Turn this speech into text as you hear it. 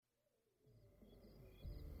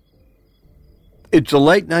It's the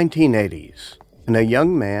late 1980s, and a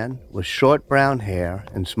young man with short brown hair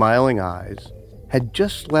and smiling eyes had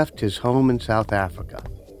just left his home in South Africa.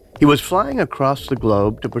 He was flying across the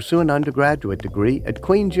globe to pursue an undergraduate degree at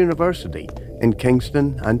Queen's University in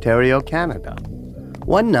Kingston, Ontario, Canada.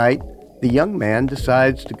 One night, the young man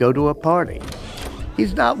decides to go to a party.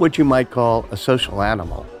 He's not what you might call a social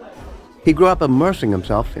animal. He grew up immersing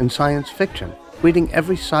himself in science fiction, reading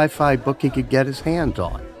every sci-fi book he could get his hands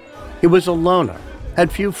on. He was a loner,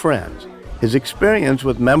 had few friends. His experience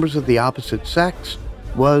with members of the opposite sex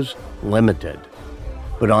was limited.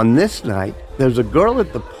 But on this night, there's a girl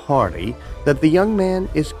at the party that the young man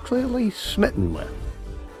is clearly smitten with.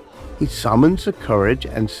 He summons the courage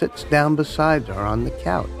and sits down beside her on the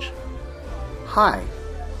couch. "Hi,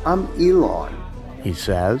 I'm Elon," he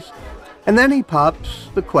says. And then he pops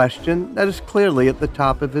the question that is clearly at the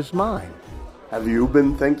top of his mind. "Have you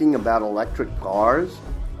been thinking about electric cars?"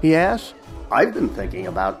 he asks. "I've been thinking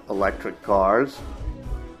about electric cars."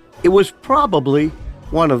 It was probably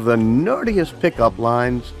one of the nerdiest pickup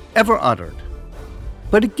lines ever uttered.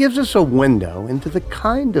 But it gives us a window into the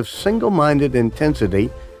kind of single-minded intensity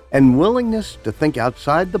and willingness to think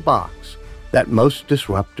outside the box that most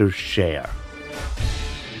disruptors share.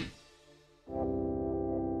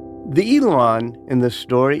 The Elon in this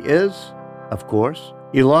story is, of course,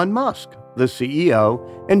 Elon Musk, the CEO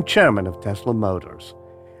and chairman of Tesla Motors,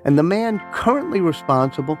 and the man currently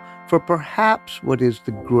responsible for perhaps what is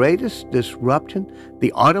the greatest disruption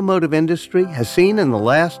the automotive industry has seen in the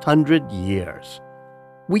last 100 years.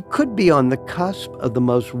 We could be on the cusp of the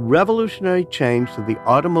most revolutionary change to the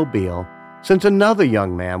automobile since another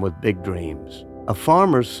young man with big dreams, a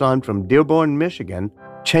farmer's son from Dearborn, Michigan,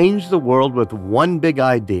 changed the world with one big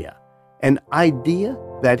idea, an idea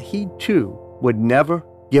that he too would never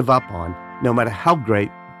give up on, no matter how great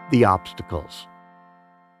the obstacles.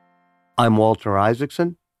 I'm Walter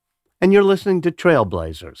Isaacson, and you're listening to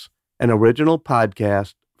Trailblazers, an original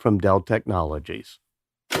podcast from Dell Technologies.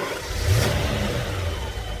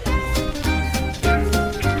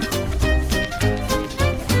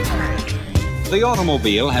 The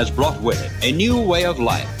automobile has brought with it a new way of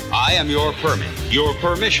life. I am your permit, your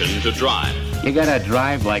permission to drive. You gotta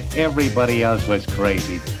drive like everybody else was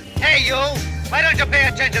crazy. Hey, you! Why don't you pay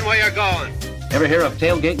attention where you're going? Ever hear of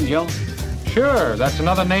tailgating, Joe? Sure, that's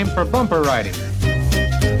another name for bumper riding.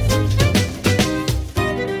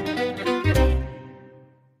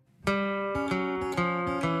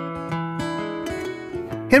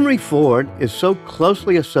 Henry Ford is so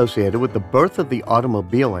closely associated with the birth of the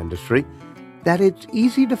automobile industry that it's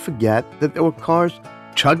easy to forget that there were cars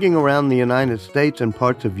chugging around the United States and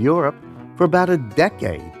parts of Europe for about a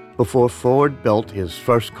decade before Ford built his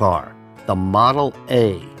first car, the Model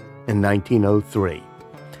A, in 1903.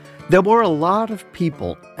 There were a lot of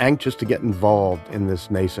people anxious to get involved in this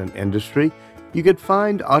nascent industry. You could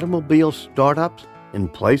find automobile startups in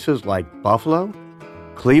places like Buffalo,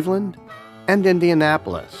 Cleveland, and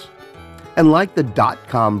Indianapolis. And like the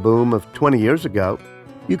dot-com boom of 20 years ago,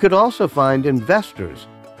 you could also find investors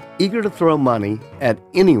eager to throw money at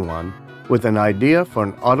anyone with an idea for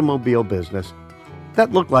an automobile business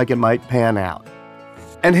that looked like it might pan out.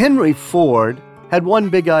 And Henry Ford had one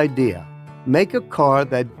big idea: make a car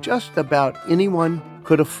that just about anyone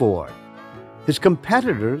could afford. His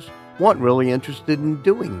competitors weren't really interested in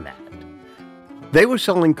doing that. They were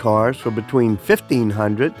selling cars for between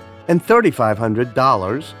 $1,500 and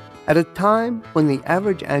 $3,500 at a time when the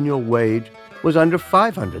average annual wage was under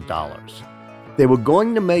 $500. They were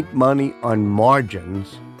going to make money on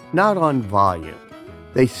margins, not on volume.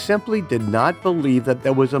 They simply did not believe that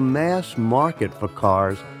there was a mass market for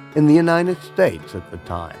cars in the United States at the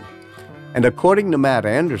time. And according to Matt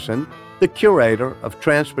Anderson, the curator of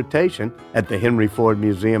transportation at the Henry Ford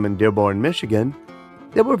Museum in Dearborn, Michigan,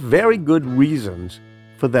 there were very good reasons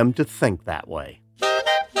for them to think that way.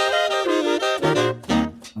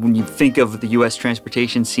 When you think of the U.S.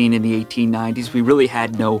 transportation scene in the 1890s, we really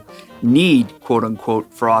had no need, quote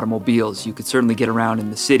unquote, for automobiles. You could certainly get around in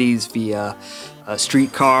the cities via a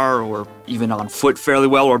streetcar or even on foot fairly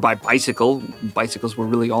well, or by bicycle. Bicycles were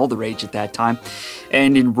really all the rage at that time.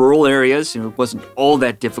 And in rural areas, it wasn't all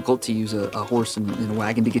that difficult to use a horse and a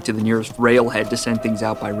wagon to get to the nearest railhead to send things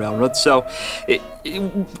out by railroad. So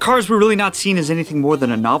cars were really not seen as anything more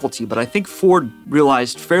than a novelty. But I think Ford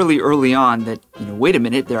realized fairly early on that, wait a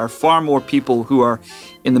minute, there are far more people who are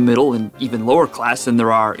in the middle and even lower class than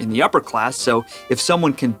there are in the upper class. So if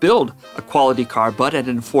someone can build a quality car but at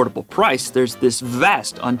an affordable price, there's this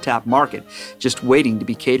vast untapped market just waiting to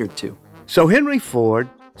be catered to. So Henry Ford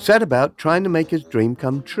set about trying to make his dream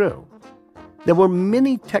come true. There were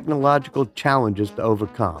many technological challenges to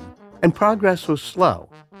overcome, and progress was slow.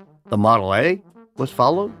 The Model A was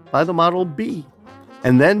followed by the Model B,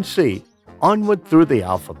 and then C, onward through the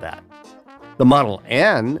alphabet. The Model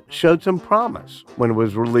N showed some promise when it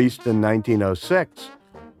was released in 1906.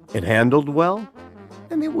 It handled well,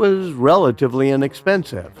 and it was relatively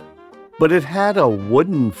inexpensive. But it had a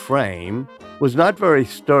wooden frame, was not very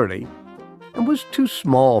sturdy, and was too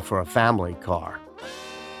small for a family car.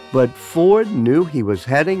 But Ford knew he was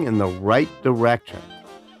heading in the right direction,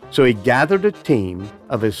 so he gathered a team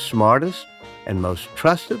of his smartest and most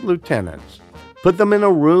trusted lieutenants, put them in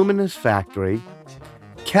a room in his factory,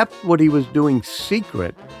 kept what he was doing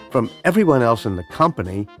secret from everyone else in the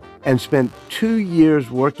company, and spent 2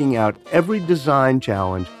 years working out every design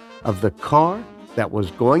challenge of the car that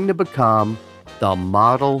was going to become the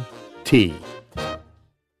Model T.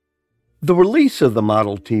 The release of the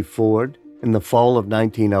Model T Ford in the fall of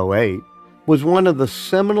 1908 was one of the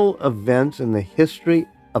seminal events in the history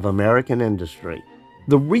of American industry.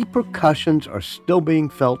 The repercussions are still being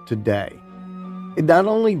felt today. It not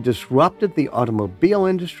only disrupted the automobile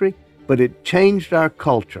industry, but it changed our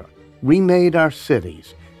culture, remade our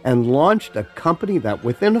cities, and launched a company that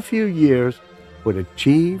within a few years would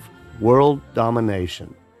achieve world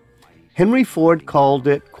domination. Henry Ford called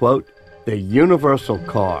it, quote, the universal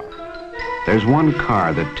car. There's one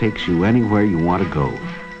car that takes you anywhere you want to go,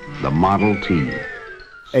 the Model T.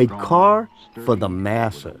 A car for the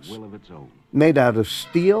masses. Made out of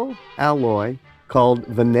steel alloy called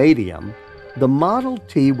vanadium, the Model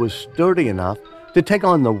T was sturdy enough to take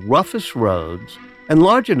on the roughest roads and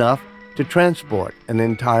large enough to transport an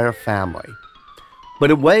entire family.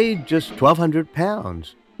 But it weighed just 1,200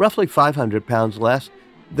 pounds, roughly 500 pounds less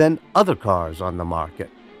than other cars on the market.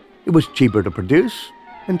 It was cheaper to produce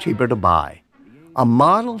and cheaper to buy. A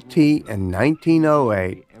Model T in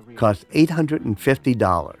 1908 cost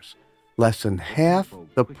 $850, less than half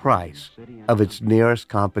the price of its nearest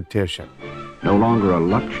competition. No longer a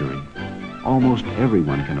luxury. Almost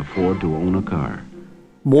everyone can afford to own a car.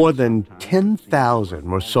 More than 10,000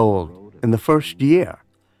 were sold in the first year,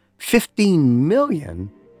 15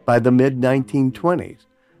 million by the mid-1920s,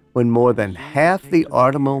 when more than half the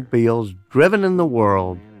automobiles driven in the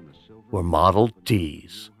world were Model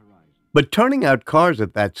Ts. But turning out cars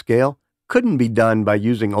at that scale couldn't be done by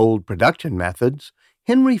using old production methods.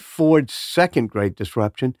 Henry Ford's second great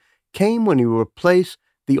disruption came when he replaced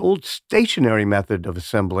the old stationary method of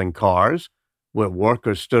assembling cars, where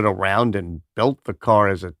workers stood around and built the car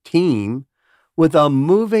as a team, with a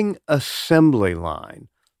moving assembly line,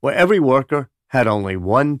 where every worker had only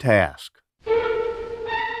one task.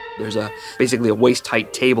 There's basically a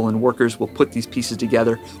waist-height table, and workers will put these pieces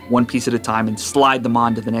together one piece at a time and slide them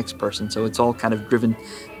on to the next person. So it's all kind of driven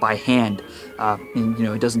by hand.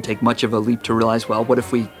 It doesn't take much of a leap to realize, well, what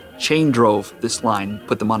if we chain drove this line,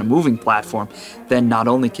 put them on a moving platform? Then not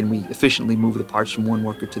only can we efficiently move the parts from one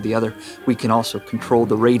worker to the other, we can also control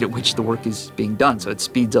the rate at which the work is being done. So it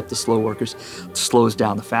speeds up the slow workers, slows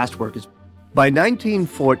down the fast workers. By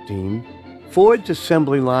 1914, Ford's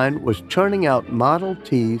assembly line was churning out Model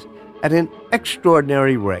Ts at an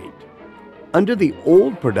extraordinary rate. Under the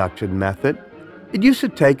old production method, it used to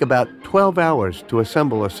take about 12 hours to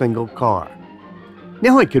assemble a single car.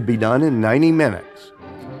 Now it could be done in 90 minutes.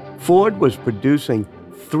 Ford was producing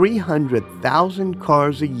 300,000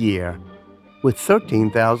 cars a year with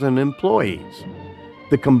 13,000 employees.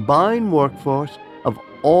 The combined workforce of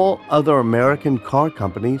all other American car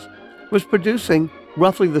companies was producing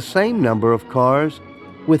roughly the same number of cars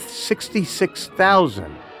with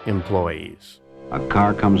 66,000 employees. A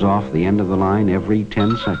car comes off the end of the line every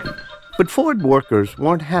 10 seconds. But Ford workers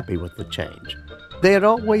weren't happy with the change. They had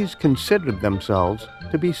always considered themselves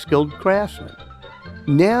to be skilled craftsmen.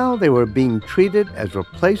 Now they were being treated as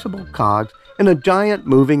replaceable cogs in a giant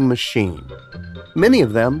moving machine. Many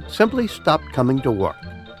of them simply stopped coming to work,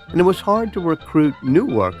 and it was hard to recruit new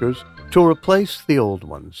workers to replace the old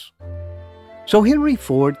ones. So Henry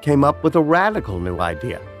Ford came up with a radical new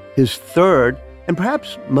idea, his third and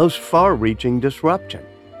perhaps most far-reaching disruption.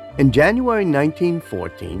 In January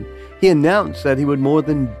 1914, he announced that he would more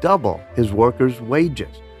than double his workers'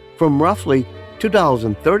 wages, from roughly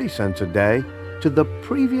 $2.30 a day to the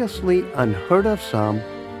previously unheard-of sum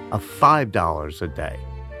of $5 a day.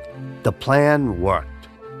 The plan worked.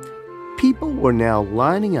 People were now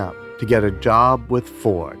lining up to get a job with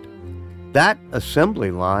Ford. That assembly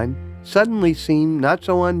line suddenly seemed not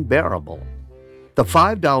so unbearable. The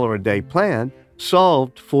 $5 a day plan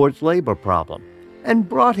solved Ford's labor problem and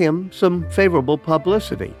brought him some favorable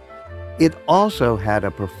publicity. It also had a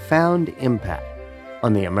profound impact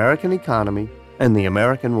on the American economy and the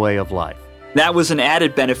American way of life. That was an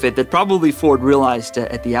added benefit that probably Ford realized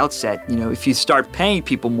at the outset. You know, if you start paying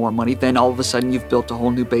people more money, then all of a sudden you've built a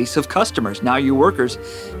whole new base of customers. Now your workers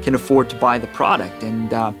can afford to buy the product.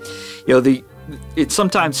 And, it's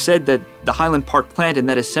sometimes said that the Highland Park plant and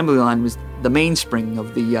that assembly line was the mainspring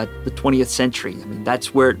of the 20th century. I mean,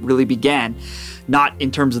 that's where it really began, not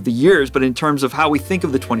in terms of the years, but in terms of how we think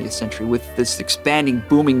of the 20th century with this expanding,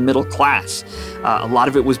 booming middle class. A lot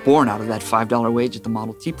of it was born out of that $5 wage at the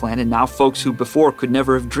Model T plant, and now folks who before could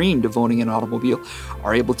never have dreamed of owning an automobile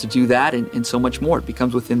are able to do that and so much more. It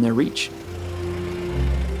becomes within their reach.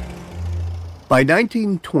 By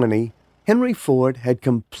 1920, Henry Ford had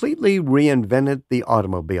completely reinvented the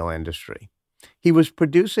automobile industry. He was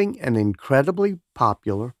producing an incredibly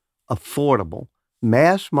popular, affordable,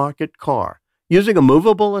 mass-market car, using a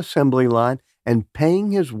movable assembly line and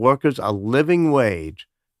paying his workers a living wage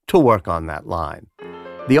to work on that line.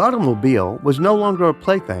 The automobile was no longer a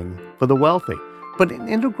plaything for the wealthy, but an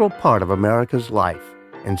integral part of America's life,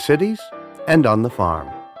 in cities and on the farm.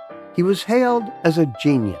 He was hailed as a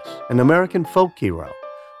genius, an American folk hero.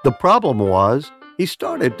 The problem was, he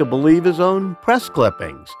started to believe his own press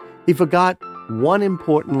clippings. He forgot one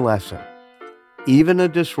important lesson. Even a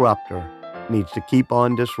disruptor needs to keep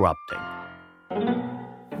on disrupting.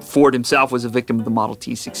 Ford himself was a victim of the Model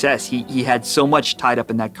T's success. He had so much tied up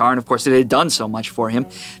in that car, and of course it had done so much for him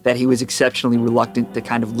that he was exceptionally reluctant to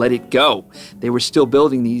kind of let it go. They were still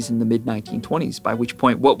building these in the mid-1920s, by which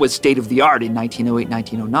point what was state-of-the-art in 1908,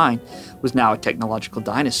 1909 was now a technological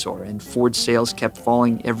dinosaur, and Ford's sales kept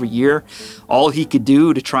falling every year. All he could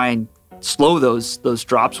do to try and slow those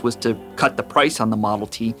drops was to cut the price on the Model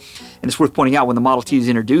T. And it's worth pointing out, when the Model T was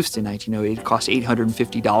introduced in 1908, it cost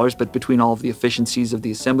 $850, but between all of the efficiencies of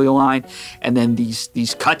the assembly line and then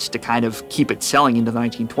these cuts to kind of keep it selling into the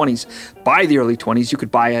 1920s, by the early 20s, you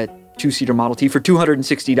could buy a two-seater Model T for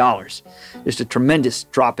 $260. Just a tremendous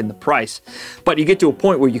drop in the price. But you get to a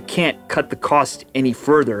point where you can't cut the cost any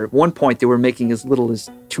further. At one point, they were making as little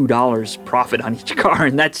as $2 profit on each car,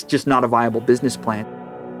 and that's just not a viable business plan.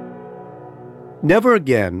 Never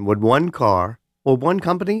again would one car, or one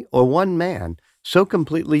company, or one man so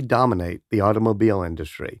completely dominate the automobile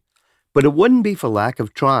industry. But it wouldn't be for lack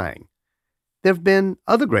of trying. There have been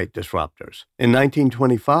other great disruptors. In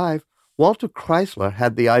 1925, Walter Chrysler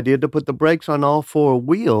had the idea to put the brakes on all four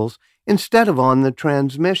wheels instead of on the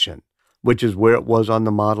transmission, which is where it was on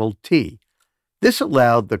the Model T. This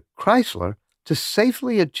allowed the Chrysler to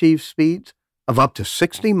safely achieve speeds of up to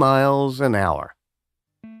 60 miles an hour.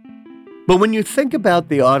 But when you think about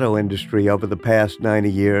the auto industry over the past 90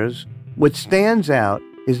 years, what stands out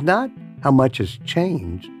is not how much has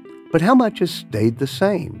changed, but how much has stayed the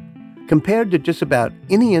same. Compared to just about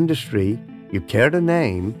any industry you care to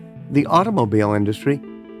name, the automobile industry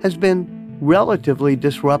has been relatively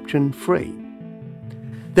disruption-free.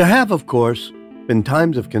 There have, of course, been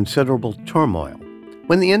times of considerable turmoil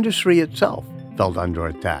when the industry itself felt under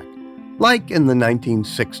attack, like in the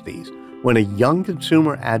 1960s, when a young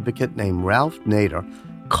consumer advocate named Ralph Nader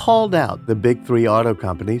called out the big three auto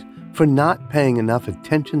companies for not paying enough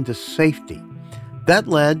attention to safety. That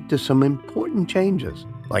led to some important changes,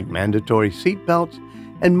 like mandatory seatbelts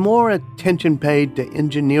and more attention paid to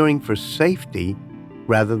engineering for safety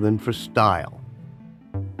rather than for style.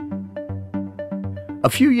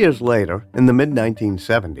 A few years later, in the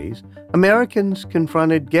mid-1970s, Americans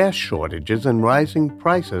confronted gas shortages and rising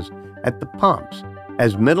prices at the pumps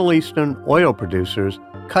as Middle Eastern oil producers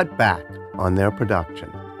cut back on their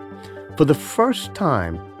production. For the first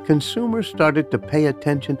time, consumers started to pay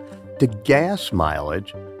attention to gas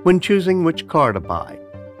mileage when choosing which car to buy.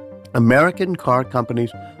 American car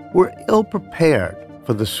companies were ill-prepared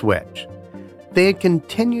for the switch. They had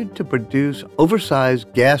continued to produce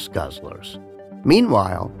oversized gas guzzlers.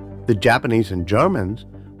 Meanwhile, the Japanese and Germans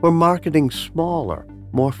were marketing smaller,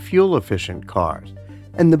 more fuel-efficient cars,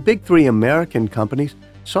 and the big three American companies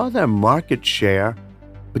saw their market share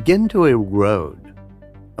begin to erode.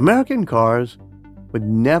 American cars would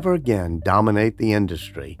never again dominate the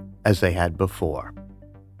industry as they had before.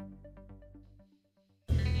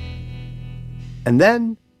 And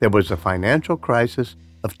then there was the financial crisis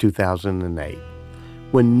of 2008,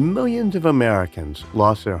 when millions of Americans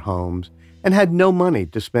lost their homes and had no money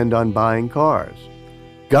to spend on buying cars.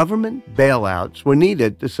 Government bailouts were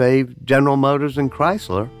needed to save General Motors and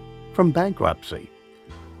Chrysler from bankruptcy.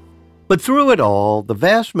 But through it all, the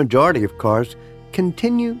vast majority of cars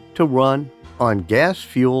continue to run on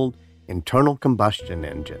gas-fueled internal combustion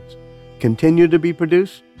engines, continue to be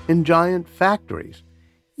produced in giant factories,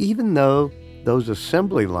 even though those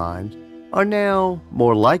assembly lines are now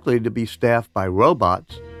more likely to be staffed by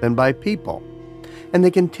robots than by people. and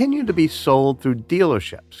they continue to be sold through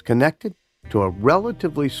dealerships connected to a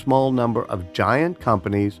relatively small number of giant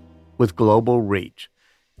companies with global reach.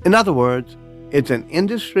 In other words, it's an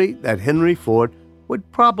industry that Henry Ford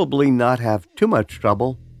would probably not have too much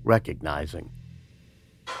trouble recognizing.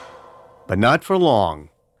 But not for long.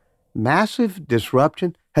 Massive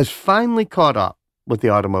disruption has finally caught up with the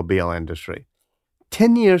automobile industry.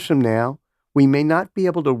 10 years from now, we may not be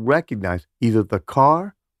able to recognize either the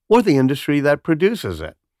car or the industry that produces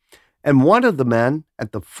it. And one of the men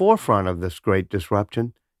at the forefront of this great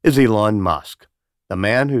disruption is Elon Musk. The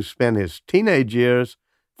man who spent his teenage years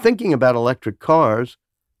thinking about electric cars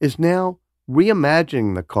is now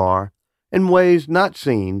reimagining the car in ways not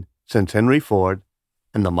seen since Henry Ford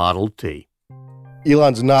and the Model T.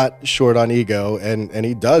 Elon's not short on ego, and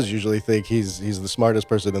he does usually think he's the smartest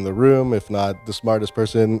person in the room, if not the smartest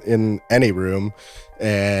person in any room.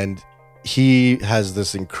 And he has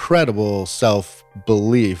this incredible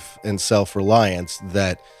self-belief and self-reliance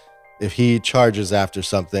that if he charges after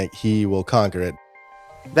something, he will conquer it.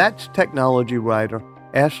 That's technology writer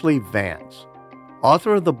Ashlee Vance,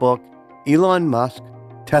 author of the book Elon Musk,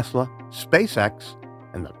 Tesla, SpaceX,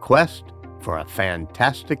 and the Quest for a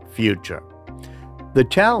Fantastic Future. The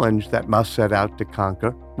challenge that Musk set out to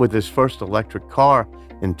conquer with his first electric car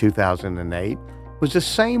in 2008 was the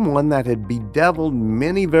same one that had bedeviled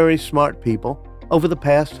many very smart people over the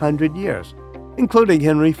past 100 years, including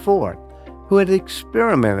Henry Ford, who had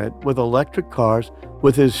experimented with electric cars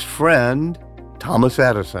with his friend Thomas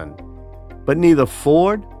Edison. But neither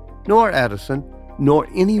Ford nor Edison nor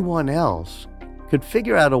anyone else could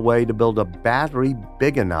figure out a way to build a battery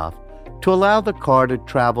big enough to allow the car to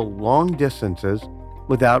travel long distances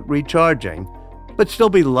without recharging, but still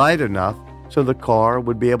be light enough so the car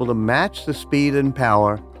would be able to match the speed and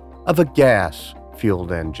power of a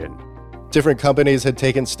gas-fueled engine. Different companies had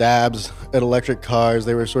taken stabs at electric cars.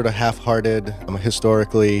 They were sort of half-hearted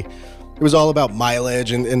historically. It was all about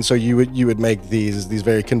mileage, and so you would make these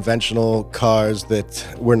very conventional cars that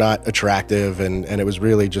were not attractive, and it was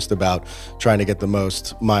really just about trying to get the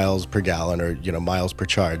most miles per gallon, or miles per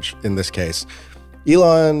charge in this case.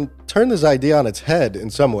 Elon turned this idea on its head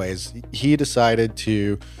in some ways. He decided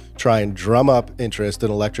to try and drum up interest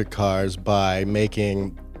in electric cars by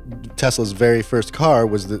making Tesla's very first car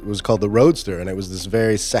was called the Roadster, and it was this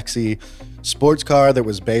very sexy sports car that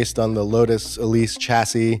was based on the Lotus Elise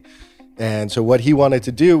chassis. And so what he wanted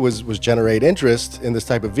to do was generate interest in this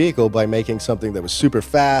type of vehicle by making something that was super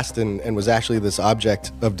fast and was actually this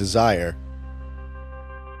object of desire.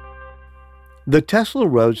 The Tesla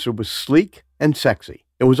Roadster was sleek and sexy.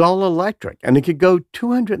 It was all electric, and it could go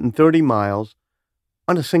 230 miles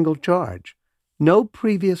on a single charge. No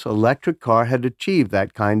previous electric car had achieved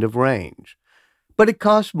that kind of range. But it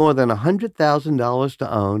cost more than $100,000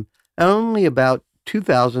 to own, and only about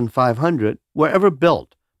 $2,500 were ever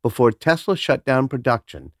built before Tesla shut down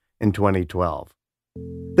production in 2012.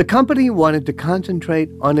 The company wanted to concentrate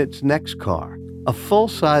on its next car, a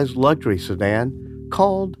full-size luxury sedan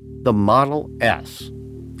called the Model S.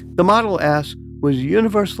 The Model S was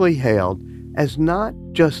universally hailed as not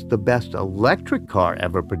just the best electric car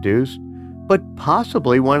ever produced, but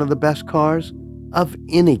possibly one of the best cars of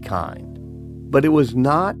any kind. But it was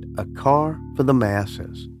not a car for the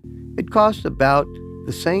masses. It cost about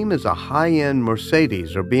the same as a high-end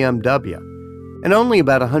Mercedes or BMW, and only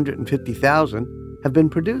about 150,000 have been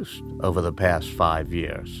produced over the past 5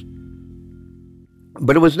 years.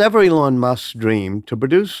 But it was never Elon Musk's dream to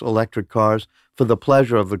produce electric cars for the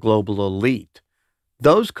pleasure of the global elite.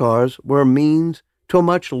 Those cars were a means to a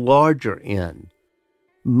much larger end.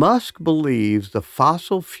 Musk believes the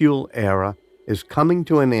fossil fuel era is coming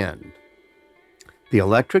to an end. The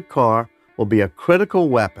electric car will be a critical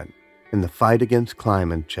weapon in the fight against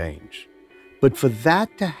climate change. But for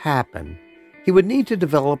that to happen, he would need to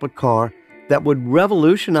develop a car that would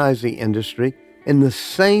revolutionize the industry in the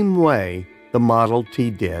same way the Model T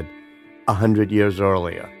did 100 years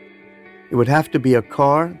earlier. It would have to be a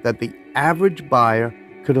car that the average buyer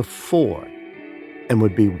could afford and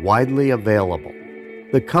would be widely available.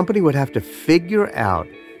 The company would have to figure out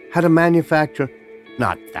how to manufacture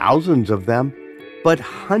not thousands of them, but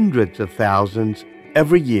hundreds of thousands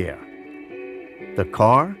every year. The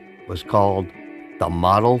car was called the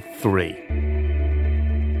Model 3.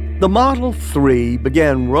 The Model 3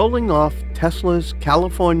 began rolling off Tesla's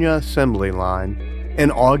California assembly line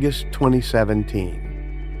in August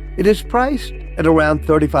 2017. It is priced at around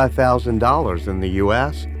 $35,000 in the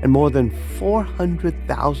U.S., and more than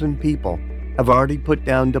 400,000 people have already put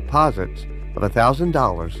down deposits of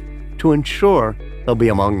 $1,000 to ensure they'll be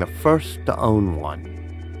among the first to own one.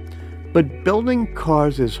 But building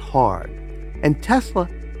cars is hard. and Tesla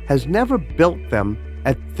has never built them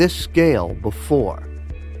at this scale before.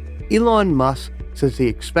 Elon Musk says he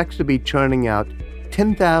expects to be churning out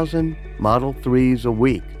 10,000 Model 3s a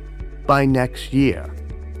week by next year.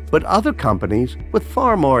 But other companies with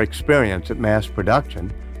far more experience at mass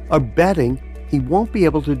production are betting he won't be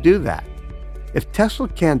able to do that. If Tesla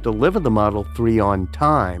can't deliver the Model 3 on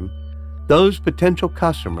time, those potential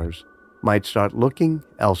customers might start looking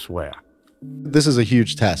elsewhere. This is a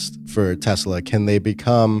huge test for Tesla. Can they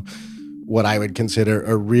become what I would consider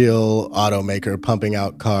a real automaker, pumping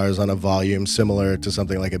out cars on a volume similar to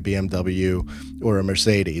something like a BMW or a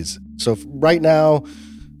Mercedes? So right now,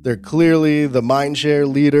 they're clearly the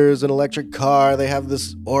mindshare leaders in electric car. They have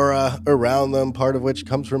this aura around them, part of which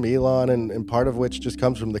comes from Elon and part of which just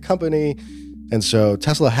comes from the company. And so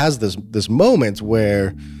Tesla has this moment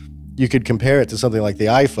where you could compare it to something like the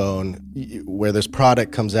iPhone, where this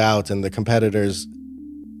product comes out and the competitors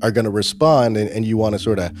are going to respond, and you want to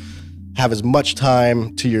sort of have as much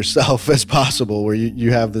time to yourself as possible, where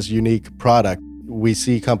you have this unique product. We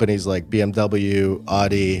see companies like BMW,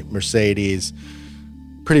 Audi, Mercedes,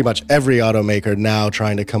 pretty much every automaker now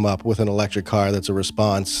trying to come up with an electric car that's a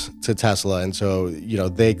response to Tesla. And so,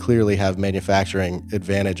 they clearly have manufacturing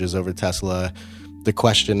advantages over Tesla. The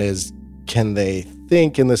question is, can they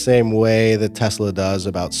think in the same way that Tesla does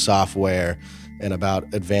about software and about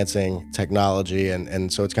advancing technology?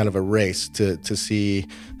 And so it's kind of a race to see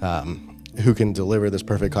who can deliver this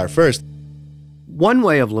perfect car first. One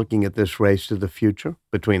way of looking at this race to the future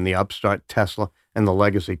between the upstart Tesla and the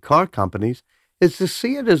legacy car companies is to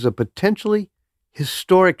see it as a potentially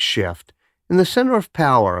historic shift in the center of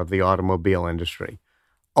power of the automobile industry,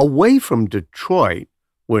 away from Detroit,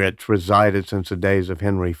 where it's resided since the days of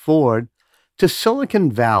Henry Ford, to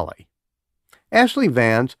Silicon Valley. Ashley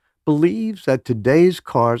Vance believes that today's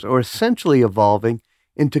cars are essentially evolving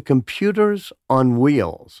into computers on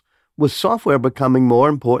wheels, with software becoming more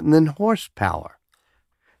important than horsepower.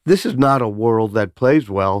 This is not a world that plays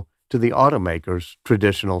well to the automaker's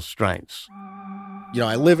traditional strengths.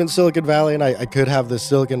 I live in Silicon Valley, and I could have this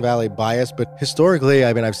Silicon Valley bias, but historically,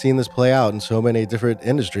 I've seen this play out in so many different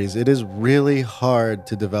industries. It is really hard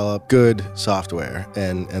to develop good software,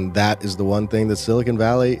 and that is the one thing that Silicon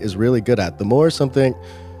Valley is really good at. The more something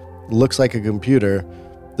looks like a computer,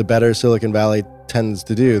 the better Silicon Valley tends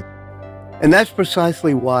to do. And that's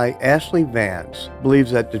precisely why Ashley Vance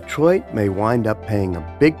believes that Detroit may wind up paying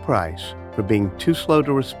a big price for being too slow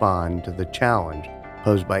to respond to the challenge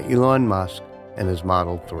posed by Elon Musk and his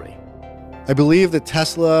Model 3. I believe that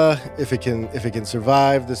Tesla, if it can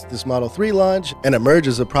survive this Model 3 launch and emerge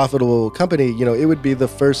as a profitable company, it would be the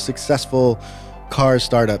first successful car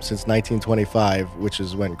startup since 1925, which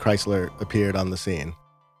is when Chrysler appeared on the scene.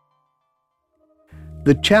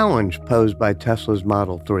 The challenge posed by Tesla's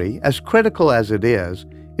Model 3, as critical as it is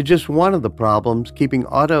just one of the problems keeping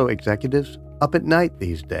auto executives up at night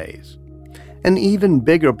these days. An even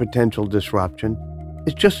bigger potential disruption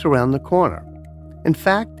is just around the corner. In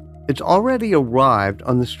fact, it's already arrived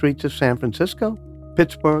on the streets of San Francisco,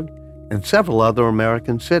 Pittsburgh, and several other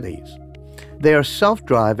American cities. They are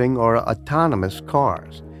self-driving or autonomous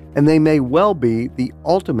cars, and they may well be the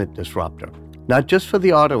ultimate disruptor, not just for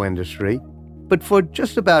the auto industry, but for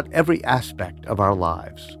just about every aspect of our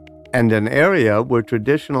lives, and an area where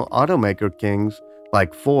traditional automaker kings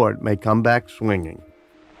like Ford may come back swinging.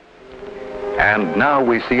 And now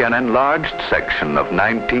we see an enlarged section of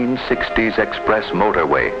 1960s express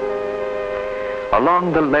motorway.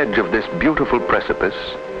 Along the ledge of this beautiful precipice,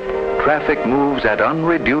 traffic moves at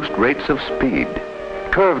unreduced rates of speed.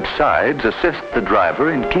 Curved sides assist the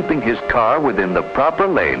driver in keeping his car within the proper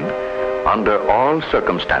lane under all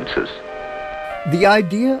circumstances. The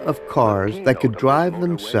idea of cars that could drive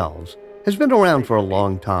themselves has been around for a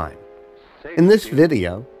long time. In this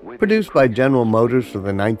video, produced by General Motors for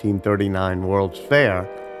the 1939 World's Fair,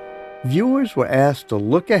 viewers were asked to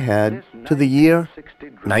look ahead to the year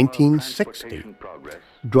 1960.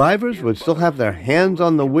 Drivers would still have their hands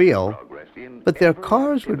on the wheel, but their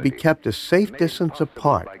cars would be kept a safe distance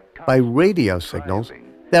apart by radio signals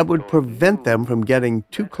that would prevent them from getting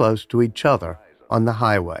too close to each other on the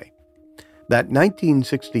highway. That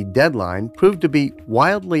 1960 deadline proved to be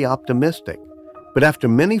wildly optimistic, but after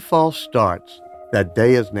many false starts, that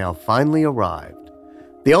day has now finally arrived.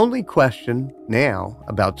 The only question now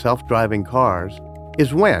about self-driving cars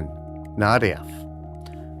is when, not if.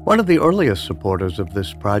 One of the earliest supporters of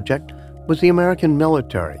this project was the American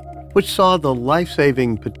military, which saw the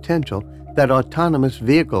life-saving potential that autonomous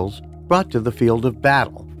vehicles brought to the field of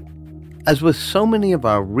battle. As with so many of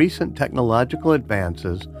our recent technological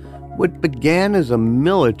advances, what began as a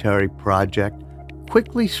military project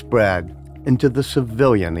quickly spread into the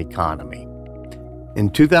civilian economy. In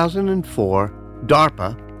 2004,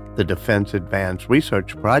 DARPA, the Defense Advanced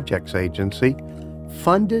Research Projects Agency,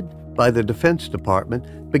 funded by the Defense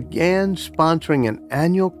Department, began sponsoring an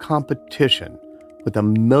annual competition with a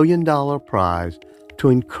 $1 million prize to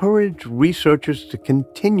encourage researchers to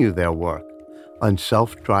continue their work on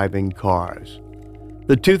self-driving cars.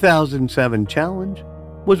 The 2007 challenge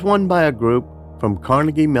was won by a group from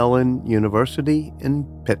Carnegie Mellon University in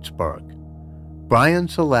Pittsburgh. Brian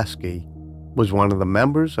Selesky was one of the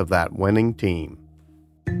members of that winning team.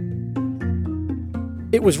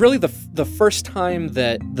 It was really the first time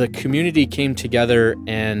that the community came together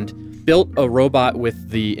and built a robot with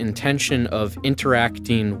the intention of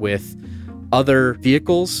interacting with other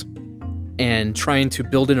vehicles and trying to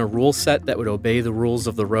build in a rule set that would obey the rules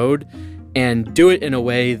of the road and do it in a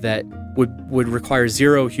way that would require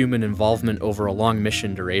zero human involvement over a long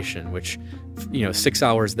mission duration, which 6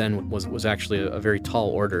 hours then was actually a very tall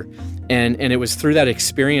order. And it was through that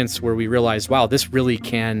experience where we realized, wow, this really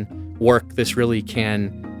can work, this really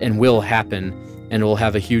can and will happen, and it will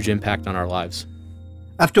have a huge impact on our lives.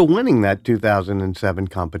 After winning that 2007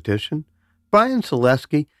 competition, Brian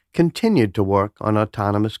Selesky continued to work on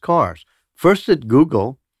autonomous cars, first at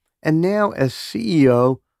Google and now as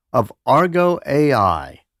CEO of Argo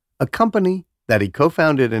AI, a company that he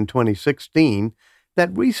co-founded in 2016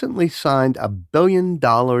 that recently signed a $1 billion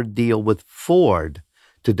deal with Ford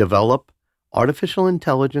to develop artificial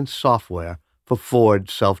intelligence software for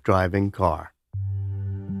Ford's self-driving car.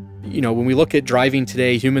 When we look at driving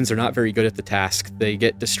today, humans are not very good at the task. They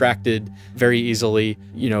get distracted very easily.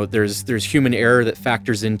 There's human error that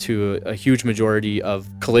factors into a huge majority of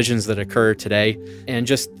collisions that occur today. And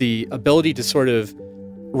just the ability to sort of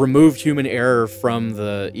remove human error from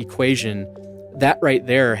the equation, that right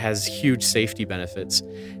there has huge safety benefits.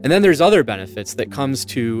 And then there's other benefits that comes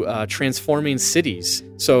to transforming cities.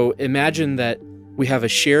 So imagine that we have a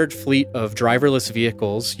shared fleet of driverless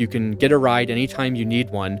vehicles. You can get a ride anytime you need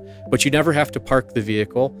one, but you never have to park the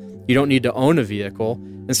vehicle. You don't need to own a vehicle.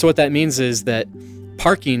 And so what that means is that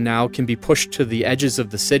parking now can be pushed to the edges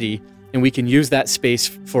of the city, and we can use that space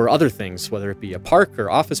for other things, whether it be a park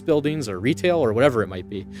or office buildings or retail or whatever it might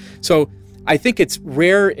be. So I think it's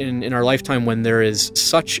rare in our lifetime when there is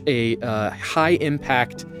such a high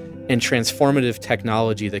impact and transformative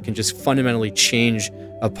technology that can just fundamentally change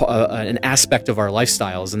an aspect of our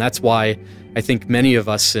lifestyles. And that's why I think many of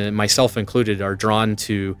us, myself included, are drawn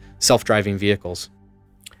to self-driving vehicles.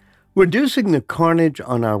 Reducing the carnage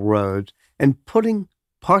on our roads and putting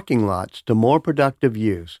parking lots to more productive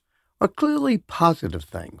use are clearly positive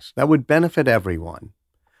things that would benefit everyone.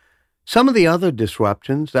 Some of the other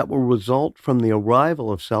disruptions that will result from the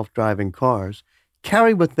arrival of self-driving cars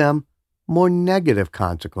carry with them more negative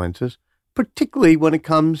consequences, particularly when it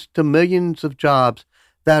comes to millions of jobs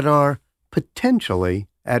that are potentially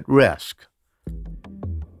at risk.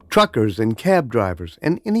 Truckers and cab drivers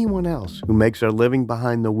and anyone else who makes their living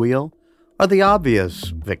behind the wheel are the obvious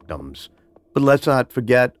victims. But let's not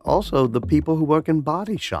forget also the people who work in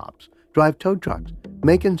body shops, drive tow trucks,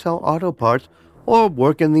 make and sell auto parts, or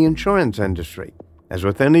work in the insurance industry. As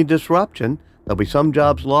with any disruption, there'll be some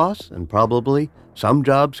jobs lost and probably some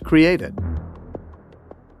jobs created.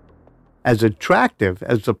 As attractive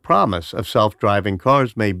as the promise of self-driving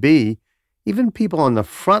cars may be, even people on the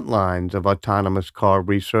front lines of autonomous car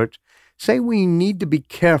research say we need to be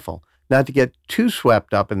careful not to get too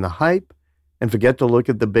swept up in the hype and forget to look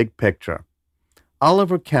at the big picture.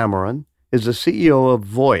 Oliver Cameron is the CEO of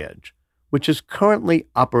Voyage, which is currently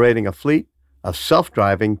operating a fleet of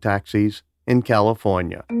self-driving taxis in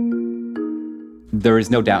California. There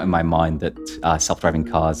is no doubt in my mind that self-driving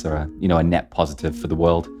cars are a net positive for the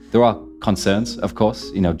world. There are concerns, of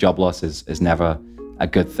course. Job loss is never a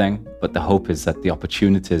good thing, but the hope is that the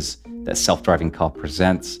opportunities that self-driving car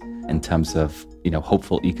presents in terms of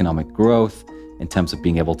hopeful economic growth, in terms of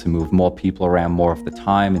being able to move more people around more of the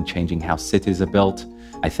time and changing how cities are built,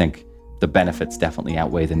 I think the benefits definitely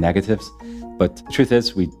outweigh the negatives. But the truth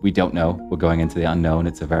is, we don't know. We're going into the unknown.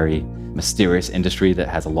 It's a very mysterious industry that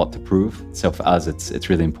has a lot to prove. So for us, it's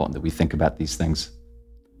really important that we think about these things.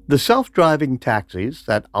 The self-driving taxis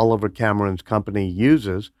that Oliver Cameron's company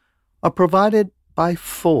uses are provided by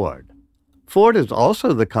Ford. Ford is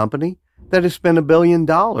also the company that has spent $1 billion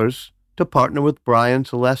to partner with Brian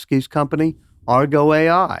Selesky's company, Argo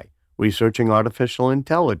AI, researching artificial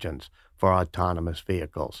intelligence for autonomous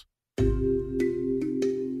vehicles.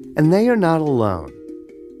 And they are not alone.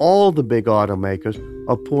 All the big automakers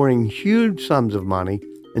are pouring huge sums of money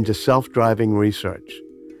into self-driving research.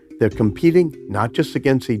 They're competing not just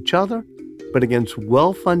against each other, but against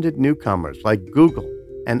well-funded newcomers like Google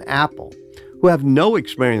and Apple, who have no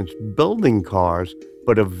experience building cars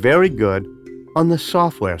but are very good on the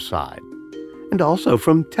software side. And also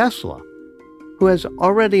from Tesla, who has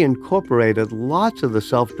already incorporated lots of the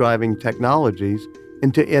self-driving technologies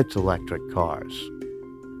into its electric cars.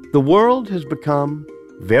 The world has become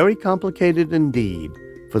very complicated indeed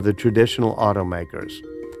for the traditional automakers.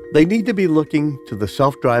 They need to be looking to the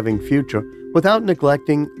self-driving future without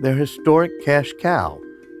neglecting their historic cash cow,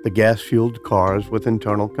 the gas-fueled cars with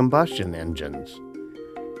internal combustion engines.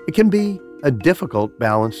 It can be a difficult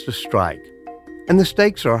balance to strike, and the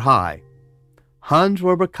stakes are high. Hans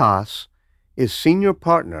Werber-Kaas is senior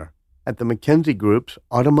partner at the McKinsey Group's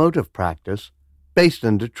automotive practice based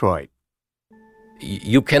in Detroit.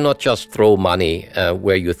 You cannot just throw money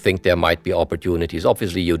where you think there might be opportunities.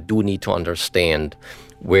 Obviously, you do need to understand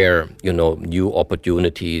where, new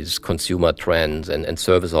opportunities, consumer trends, and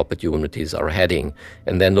service opportunities are heading,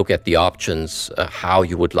 and then look at the options, how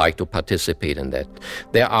you would like to participate in that.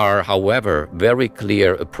 There are, however, very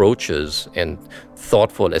clear approaches and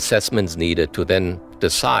thoughtful assessments needed to then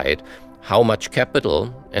decide how much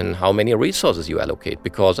capital and how many resources you allocate.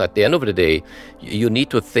 Because at the end of the day, you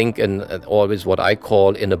need to think in always what I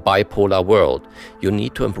call in a bipolar world. You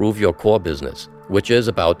need to improve your core business, which is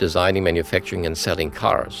about designing, manufacturing, and selling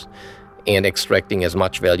cars, and extracting as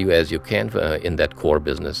much value as you can in that core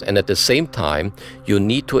business. And at the same time, you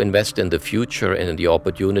need to invest in the future and in the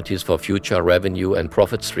opportunities for future revenue and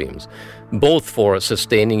profit streams, both for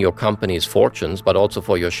sustaining your company's fortunes, but also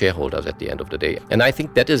for your shareholders at the end of the day. And I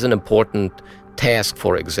think that is an important task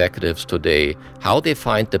for executives today, how they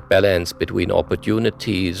find the balance between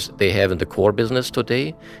opportunities they have in the core business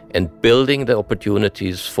today and building the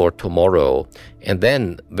opportunities for tomorrow. And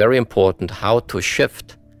then, very important, how to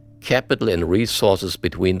shift capital and resources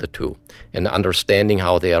between the two and understanding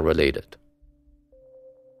how they are related.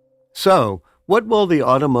 So, what will the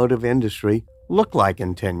automotive industry look like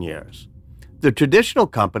in 10 years? The traditional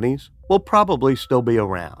companies will probably still be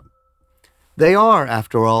around. They are,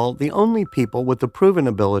 after all, the only people with the proven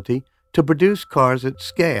ability to produce cars at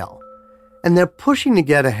scale. And they're pushing to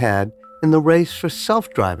get ahead in the race for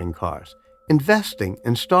self-driving cars, investing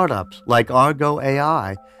in startups like Argo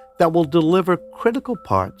AI that will deliver critical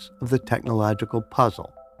parts of the technological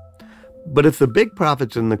puzzle. But if the big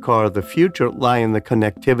profits in the car of the future lie in the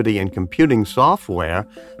connectivity and computing software,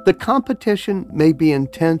 the competition may be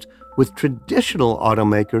intense, with traditional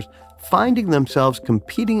automakers finding themselves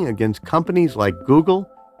competing against companies like Google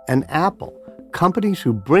and Apple, companies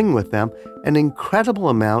who bring with them an incredible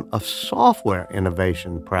amount of software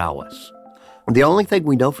innovation prowess. The only thing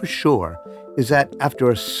we know for sure is that after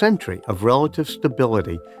a century of relative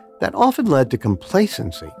stability that often led to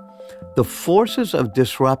complacency, the forces of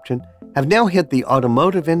disruption have now hit the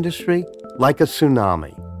automotive industry like a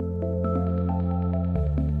tsunami.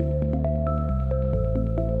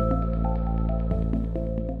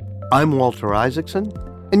 I'm Walter Isaacson,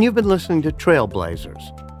 and you've been listening to Trailblazers,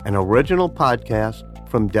 an original podcast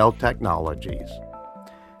from Dell Technologies.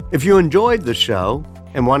 If you enjoyed the show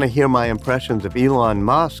and want to hear my impressions of Elon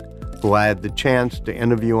Musk, who I had the chance to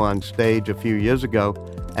interview on stage a few years ago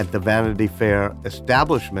at the Vanity Fair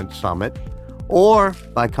Establishment Summit, or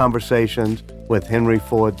my conversations with Henry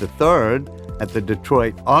Ford III at the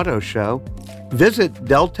Detroit Auto Show, visit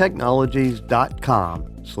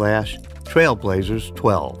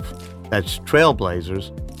delltechnologies.com/Trailblazers12. That's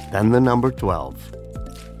Trailblazers, then the number 12.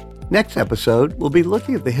 Next episode, we'll be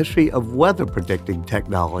looking at the history of weather predicting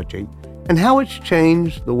technology and how it's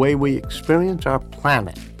changed the way we experience our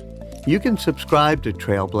planet. You can subscribe to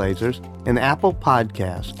Trailblazers in Apple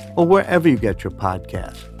Podcasts or wherever you get your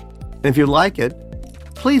podcasts. And if you like it,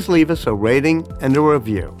 please leave us a rating and a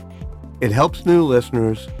review. It helps new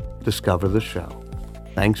listeners discover the show.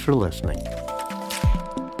 Thanks for listening.